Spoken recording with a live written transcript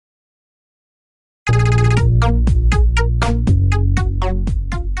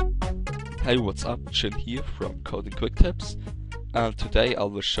Hey, what's up? Chin here from Coding Quick Tips, and today I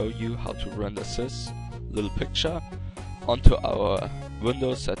will show you how to render this little picture onto our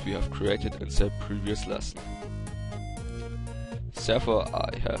windows that we have created in the previous lesson. Therefore,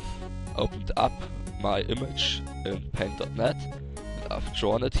 I have opened up my image in Paint.net and I've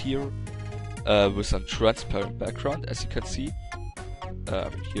drawn it here with a transparent background, as you can see.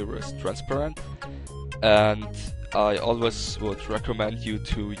 Here is transparent, and I always would recommend you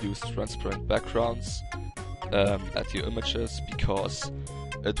to use transparent backgrounds at your images, because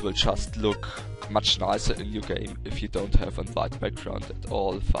it will just look much nicer in your game if you don't have a white background at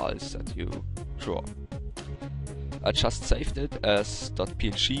all files that you draw. I just saved it as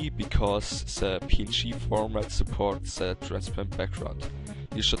 .png because the PNG format supports the transparent background.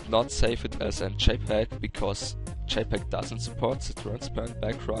 You should not save it as a JPEG because JPEG doesn't support the transparent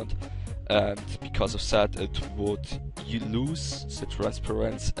background, and because of that it would lose the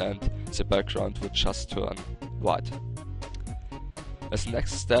transparency and the background would just turn white. As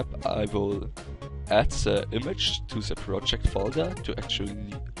next step, I will add the image to the project folder to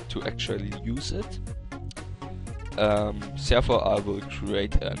actually use it. Therefore, I will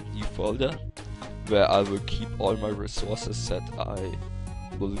create a new folder where I will keep all my resources that I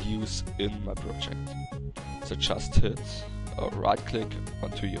will use in my project. So just hit or right click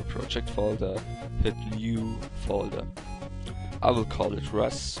onto your project folder, hit new folder. I will call it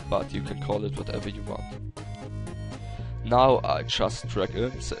res, but you can call it whatever you want. Now I just drag in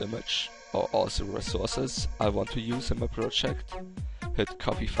the image or all the resources I want to use in my project, hit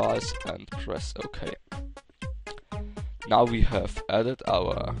copy files and press OK. Now we have added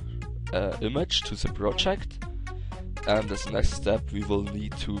our image to the project, and as next step we will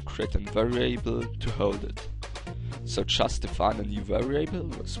need to create a variable to hold it. So just define a new variable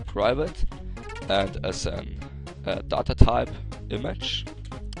with private and as a data type image,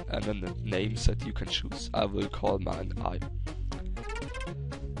 and then the names that you can choose. I will call mine I.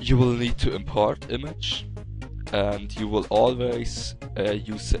 You will need to import image, and you will always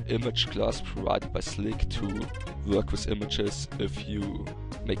use the image class provided by Slick to work with images if you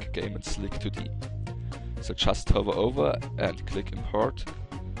make a game in Slick 2D. So just hover over and click import,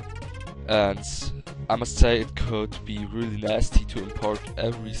 and I must say it could be really nasty to import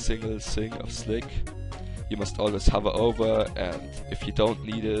every single thing of Slick. You must always hover over, and if you don't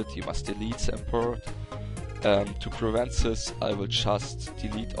need it, you must delete the import. To prevent this, I will just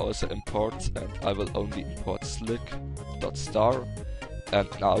delete all the imports and I will only import slick.star. And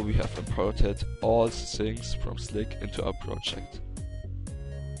now we have imported all the things from Slick into our project.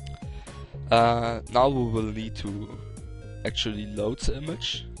 Now we will need to actually load the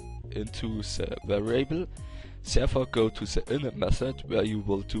image into the variable. Therefore, go to the init method where you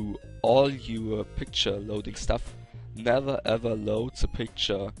will do all your picture loading stuff. Never ever load the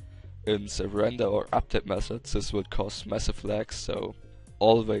picture in the render or update method. This will cause massive lag, so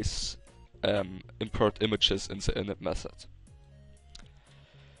always import images in the init method.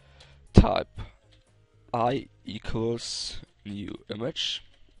 Type I equals new image.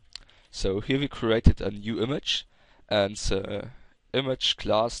 So here we created a new image, and the image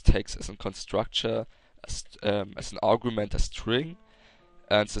class takes as a constructor as an argument a string,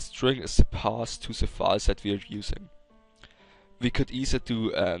 and the string is the path to the files that we are using. We could either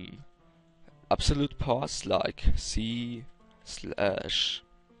do an absolute path like C/ and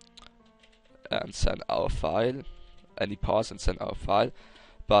then our file, any path and then our file,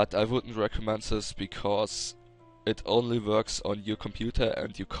 but I wouldn't recommend this because it only works on your computer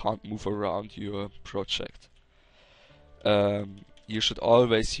and you can't move around your project. You should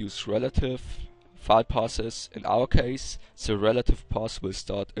always use relative file paths. In our case, the relative path will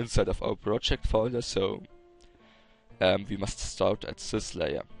start inside of our project folder, so we must start at this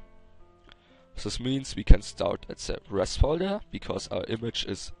layer. This means we can start at the res folder because our image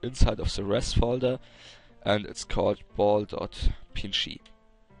is inside of the res folder and it's called ball.png.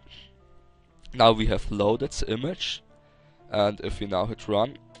 Now we have loaded the image, and if we now hit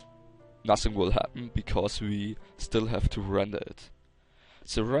run, nothing will happen because we still have to render it.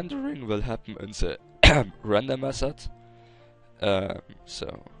 The rendering will happen in the render method.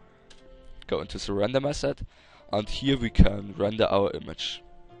 So go into the render method, and here we can render our image.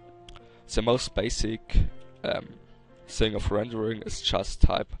 The most basic thing of rendering is just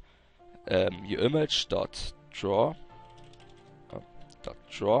type your image.draw,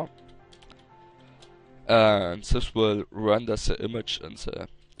 and this will render the image in the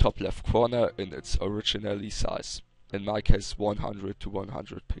top left corner in its originally size. In my case 100 to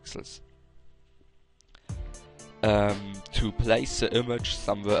 100 pixels. To place the image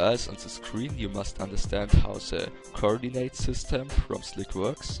somewhere else on the screen, you must understand how the coordinate system from Slick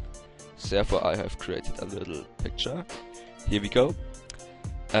works. Therefore I have created a little picture. Here we go.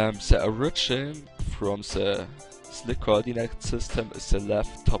 The origin from the Slick coordinate system is the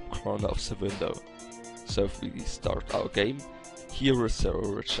left top corner of the window. So if we start our game, here is the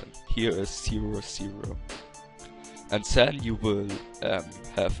origin. Here is 0, 0. And then you will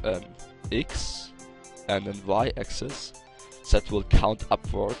have an X and an Y axis that will count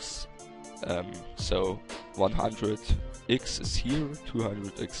upwards. So 100x is here,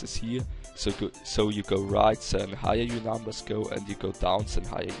 200x is here. So you go right, then higher your numbers go, and you go down, then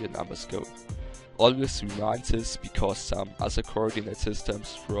higher your numbers go. Always remind this because some other coordinate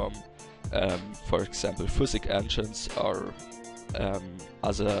systems from, for example, physics engines or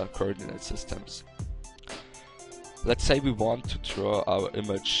other coordinate systems. Let's say we want to draw our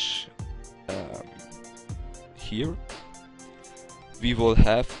image here. We will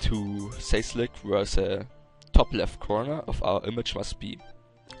have to say select where the top left corner of our image must be.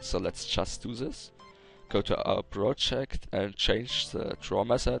 So let's just do this. Go to our project and change the draw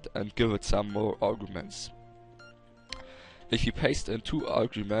method and give it some more arguments. If you paste in 2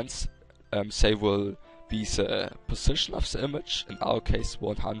 arguments, they will be the position of the image, in our case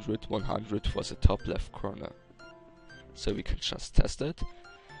 100, 100 for the top left corner. So we can just test it.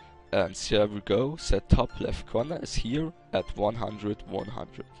 And here we go, the top left corner is here at 100,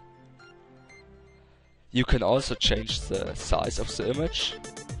 100. You can also change the size of the image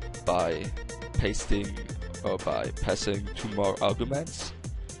by pasting or by passing 2 more arguments.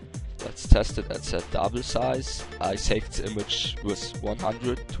 Let's test it at the double size. I saved the image with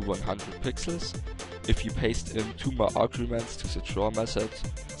 100 to 100 pixels. If you paste in 2 more arguments to the draw method,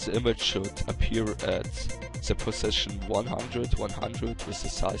 the image should appear at the position 100, 100 with the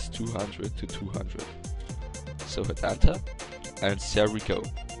size 200 to 200. So hit enter, and there we go.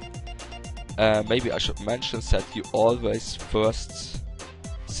 Maybe I should mention that you always first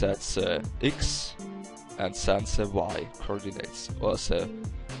set the X and then the Y coordinates, or the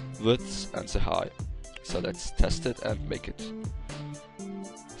width and the height. So let's test it and make it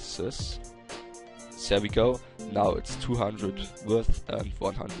this. There we go. Now it's 200 width and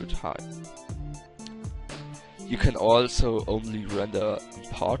 100 height. You can also only render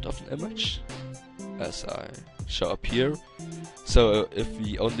part of an image, as I show up here. So if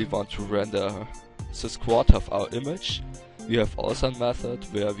we only want to render this quarter of our image, we have also a method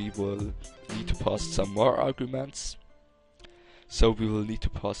where we will need to pass some more arguments. So we will need to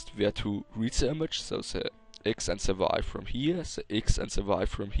pass where to read the image, so the X and the Y from here, the X and the Y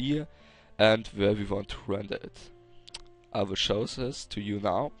from here, and where we want to render it. I will show this to you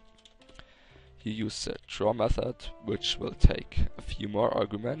now. You use the draw method, which will take a few more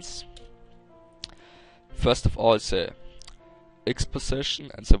arguments. First of all, the X position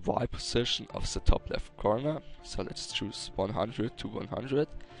and the Y position of the top left corner. So let's choose 100 to 100.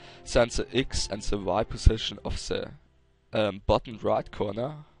 Then the X and the Y position of the bottom right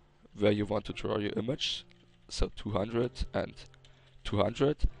corner, where you want to draw your image. So 200 and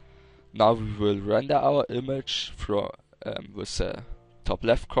 200. Now we will render our image from with the top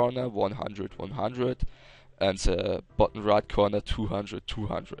left corner 100, 100, and the bottom right corner 200,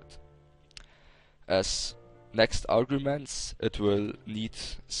 200. As next arguments, it will need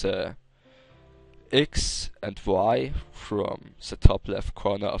the X and Y from the top left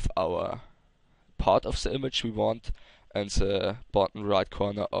corner of our part of the image we want, and the bottom right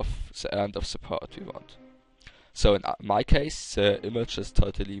corner of the end of the part we want. So in my case, the image is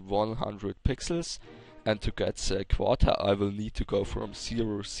totally 100 pixels, and to get the quarter I will need to go from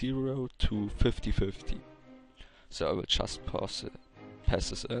 0, 0 to 50, 50. So I will just pass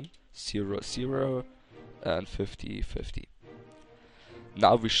this in, 0, 0 and 50, 50.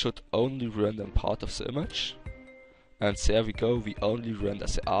 Now we should only render part of the image, and there we go, we only render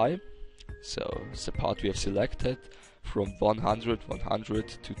the eye, so the part we have selected, from 100, 100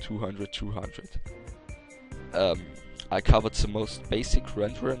 to 200, 200. I covered the most basic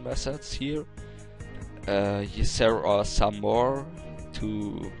rendering methods here. There are some more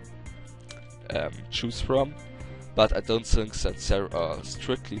to choose from, but I don't think that they are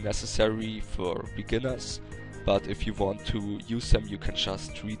strictly necessary for beginners. But if you want to use them, you can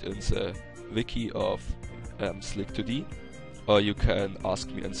just read in the wiki of Slick2D, or you can ask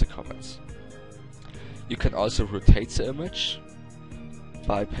me in the comments. You can also rotate the image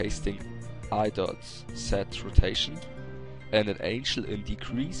by pasting i.set rotation and an angel in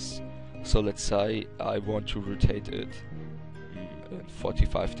decrease. So let's say I want to rotate it in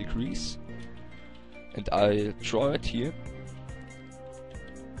 45 degrees, and I draw it here.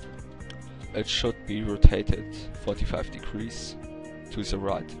 It should be rotated 45 degrees to the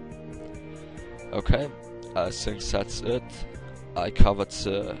right. Okay, I think that's it. I covered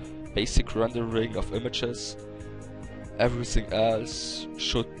the basic rendering of images. Everything else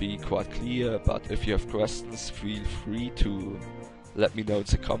should be quite clear, but if you have questions, feel free to let me know in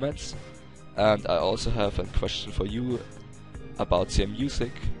the comments. And I also have a question for you about the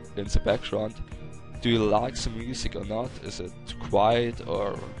music in the background. Do you like the music or not? Is it quiet,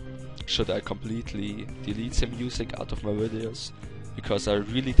 or should I completely delete the music out of my videos? Because I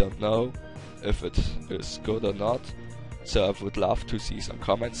really don't know if it is good or not. So I would love to see some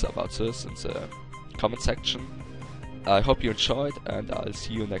comments about this in the comment section. I hope you enjoyed, and I'll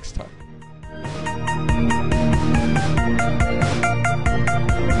see you next time.